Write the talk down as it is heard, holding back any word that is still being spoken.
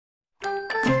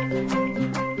How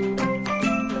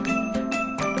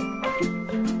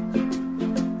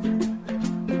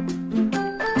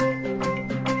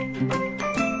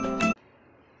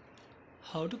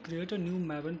to create a new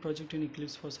Maven project in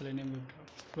Eclipse for Selenium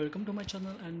Webdriver. Welcome to my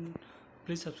channel and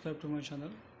please subscribe to my channel.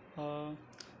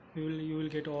 You will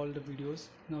get all the videos.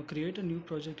 Now create a new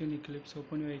project in Eclipse.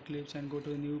 Open your Eclipse and go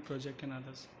to a new project and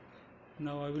others.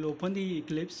 Now I will open the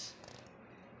Eclipse.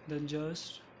 Then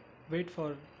just wait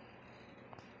for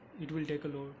it will take a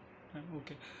load.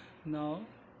 Okay. Now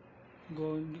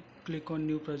go and click on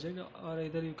new project, or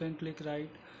either you can click right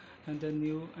and then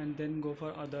new and then go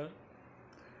for other.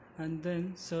 And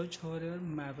then search for your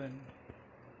Maven.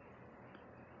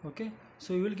 Okay,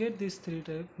 so you will get these three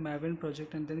type Maven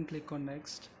project and then click on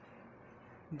next.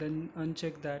 Then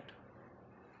uncheck that,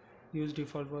 use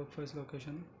default workspace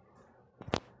location.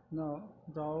 Now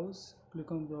browse,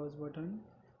 click on browse button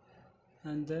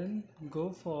and then go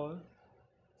for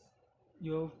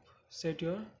your set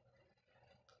your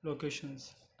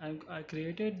locations. I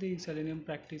created the Selenium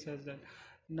practice as that.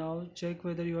 Now check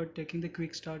whether you are taking the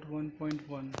quick start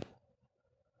 1.1.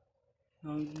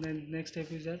 Now then next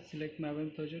step is that select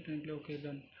Maven project and click OK,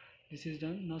 done. This is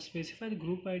done. Now specify the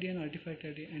group ID and artifact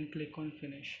ID and click on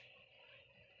finish.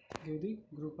 Give the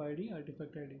group ID,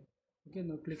 artifact ID. Okay,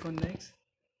 now click on next.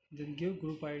 Then give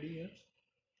group ID here.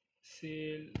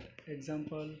 Say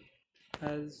example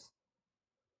as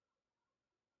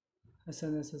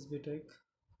SNSSB tech.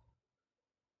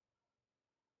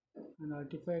 And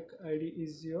artifact ID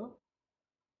is your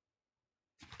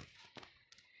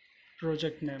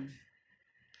project name.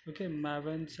 Okay,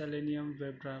 Maven Selenium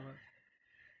Webdriver.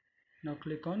 Now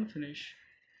click on finish.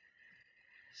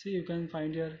 See, you can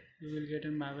find here, you will get a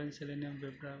Maven Selenium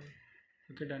Webdriver.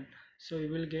 Okay, done. So you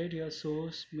will get your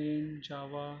source, main,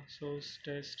 Java, source,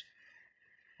 test,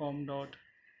 pom. And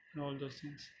all those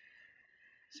things.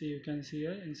 See, you can see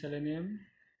here in Selenium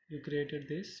you created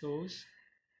this source,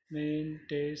 main,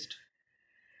 test,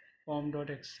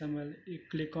 pom.xml. You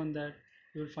click on that,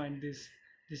 you will find this.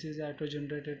 This is auto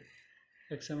generated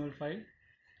XML file.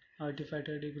 Artifact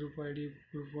ID, group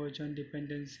version,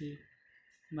 dependency,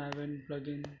 Maven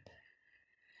plugin.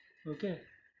 Okay,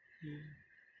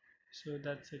 so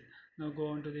that's it. Now go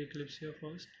on to the Eclipse here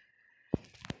first.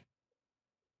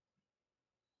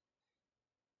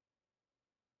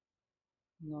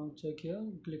 Now check here,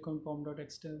 click on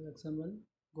pom.xml,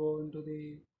 go into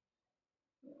the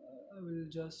I will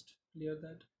just clear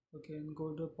that. Okay, and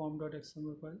go to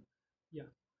pom.xml file. Yeah,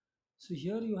 so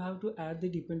here you have to add the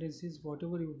dependencies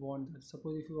whatever you want.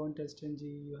 Suppose if you want testng,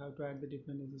 you have to add the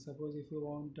dependency. Suppose if you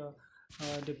want a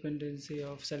dependency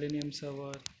of Selenium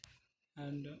server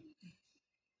and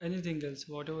anything else,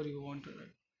 whatever you want to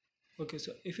add. Okay,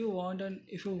 so if you want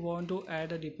to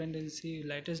add a dependency,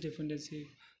 latest dependency,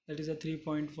 that is a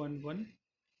 3.11,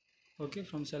 okay,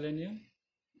 from Selenium,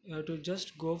 you have to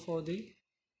just go for the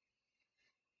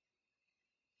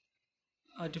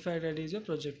artifact ID is your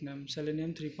project name,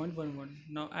 Selenium 3.11.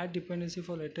 Now add dependency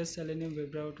for latest Selenium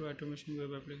WebDriver to automation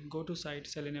web application. Go to site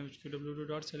seleniumhq,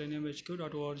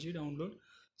 www.seleniumhq.org, download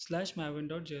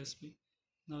 /maven.jsp.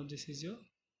 Now this is your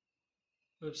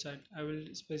website. I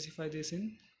will specify this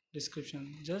in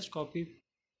description. Just copy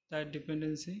that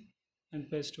dependency and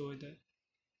paste over there.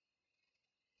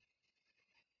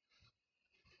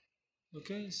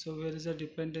 Okay, so where is the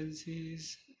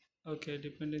dependencies? Okay,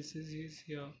 dependencies is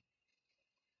here.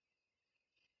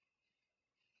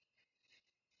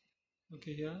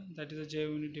 Okay, here that is a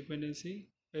JUnit dependency.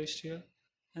 Paste here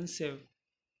and save.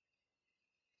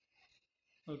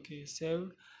 Okay,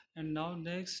 saved. And now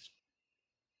next,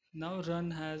 now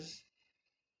run as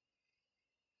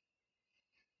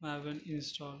Maven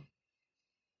install.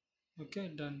 Okay,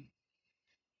 done.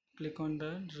 Click on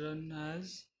run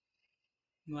as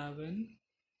Maven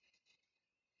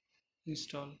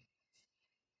install.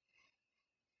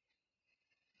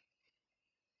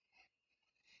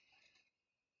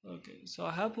 Okay, so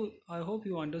I hope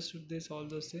you understood this, all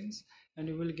those things, and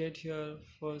you will get here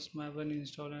first Maven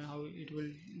install and how it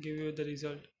will give you the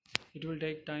result. It will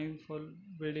take time for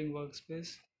building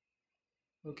workspace.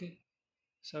 Okay,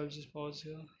 so I'll just pause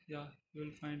here. Yeah, you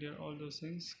will find here all those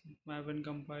things. Maven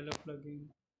compiler plugin.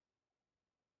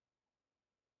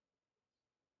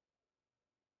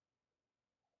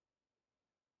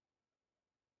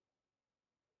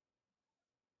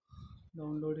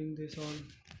 Downloading this all.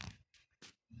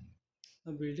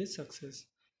 The build is success.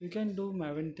 You can do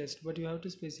Maven test, but you have to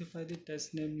specify the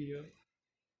test name here.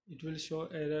 It will show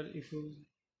error if you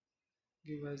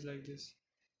give as like this.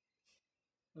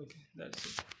 Okay, that's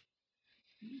it.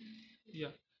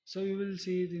 Yeah, so you will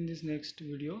see it in this next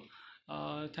video.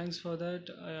 Thanks for that.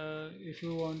 If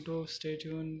you want to stay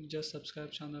tuned, just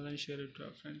subscribe channel and share it to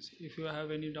your friends. If you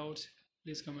have any doubts,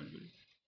 please comment below.